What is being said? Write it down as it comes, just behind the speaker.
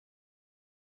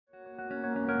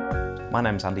My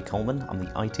name's Andy Coleman. I'm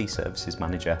the IT Services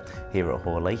Manager here at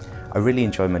Hoare. I really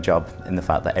enjoy my job in the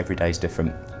fact that every day is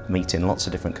different, meeting lots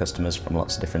of different customers from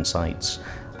lots of different sites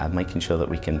and making sure that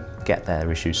we can get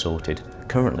their issues sorted.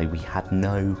 Currently, we had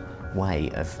no way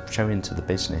of showing to the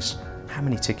business how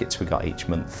many tickets we got each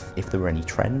month, if there were any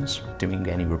trends, doing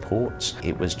any reports.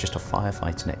 It was just a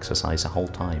firefighting exercise the whole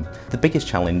time. The biggest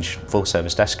challenge for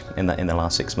Service Desk in the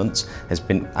last 6 months has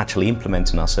been actually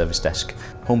implementing our Service Desk.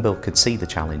 Hornbill could see the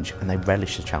challenge and they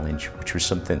relished the challenge, which was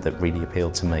something that really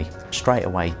appealed to me. Straight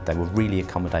away, they were really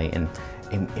accommodating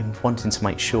in wanting to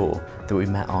make sure that we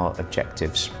met our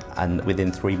objectives, and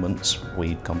within 3 months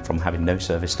we'd gone from having no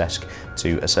service desk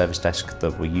to a service desk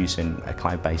that we're using a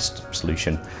cloud-based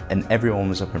solution, and everyone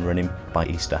was up and running by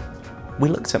Easter. We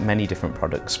looked at many different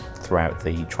products throughout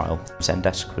the trial.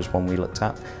 Zendesk was one we looked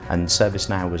at, and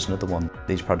ServiceNow was another one.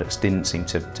 These products didn't seem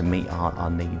to meet our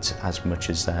needs as much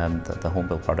as the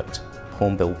Hornbill product.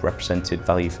 Hornbill represented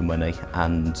value for money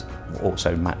and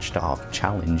also matched our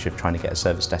challenge of trying to get a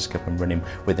service desk up and running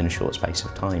within a short space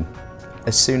of time.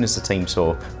 As soon as the team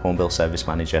saw Hornbill Service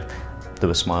Manager, there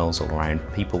were smiles all around.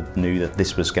 People knew that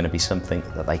this was going to be something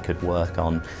that they could work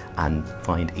on and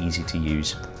find easy to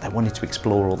use. They wanted to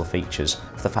explore all the features,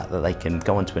 the fact that they can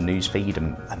go onto a news feed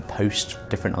and post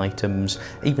different items.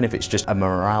 Even if it's just a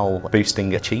morale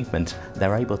boosting achievement,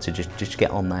 they're able to just get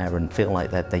on there and feel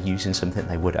like they're using something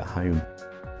they would at home.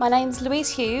 My name's Louise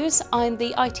Hughes. I'm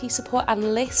the IT support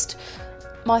analyst.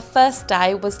 My first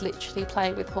day was literally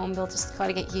playing with Hornbill just to kind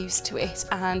of get used to it,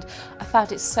 and I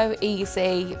found it so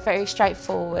easy, very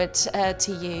straightforward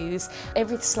to use.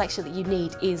 Every selection that you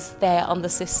need is there on the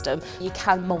system. You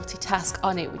can multitask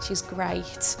on it, which is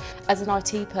great. As an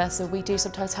IT person, we do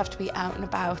sometimes have to be out and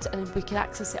about, and we can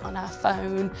access it on our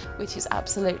phone, which is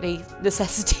absolutely a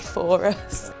necessity for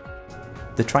us.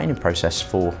 The training process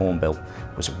for Hornbill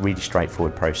was a really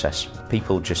straightforward process.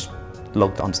 People just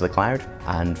logged onto the cloud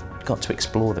and got to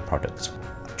explore the product.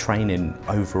 Training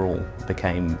overall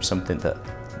became something that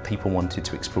people wanted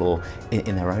to explore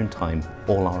in their own time.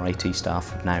 All our IT staff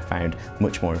have now found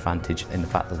much more advantage in the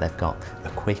fact that they've got a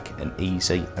quick and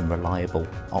easy and reliable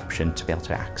option to be able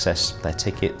to access their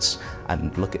tickets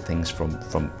and look at things from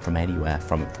anywhere,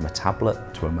 from a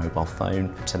tablet to a mobile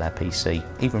phone to their PC,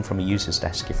 even from a user's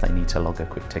desk if they need to log a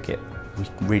quick ticket. We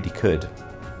really could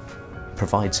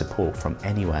provide support from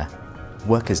anywhere.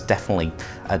 Workers definitely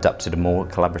adopted a more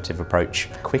collaborative approach.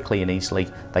 Quickly and easily,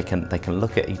 they can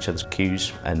look at each other's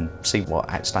queues and see what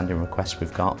outstanding requests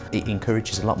we've got. It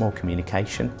encourages a lot more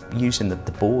communication. Using the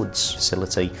boards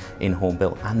facility in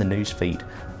Hornbill and the news feed,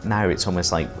 now it's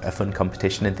almost like a fun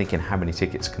competition and thinking how many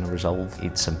tickets can I resolve.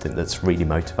 It's something that's really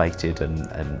motivated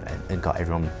and got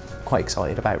everyone quite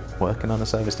excited about working on a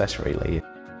service desk really.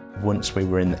 Once we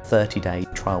were in the 30-day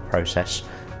trial process,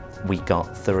 we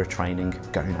got thorough training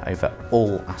going over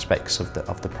all aspects of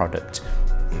the product.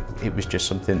 It was just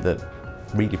something that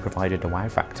really provided a wow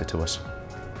factor to us.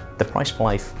 The Price for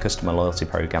Life customer loyalty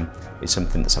program is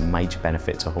something that's a major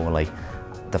benefit to Hoare.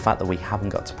 The fact that we haven't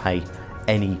got to pay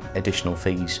any additional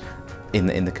fees in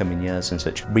the coming years and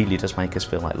such really does make us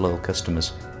feel like loyal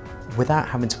customers. Without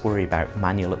having to worry about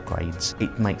manual upgrades,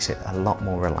 it makes it a lot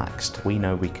more relaxed. We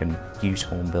know we can use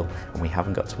Hornbill and we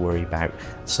haven't got to worry about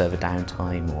server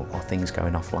downtime or things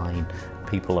going offline.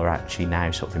 People are actually now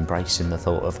sort of embracing the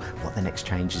thought of what the next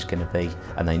change is going to be,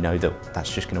 and they know that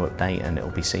that's just going to update and it'll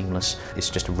be seamless. It's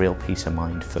just a real peace of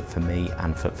mind for me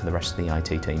and for the rest of the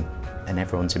IT team. And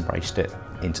everyone's embraced it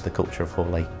into the culture of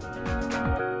Hoare.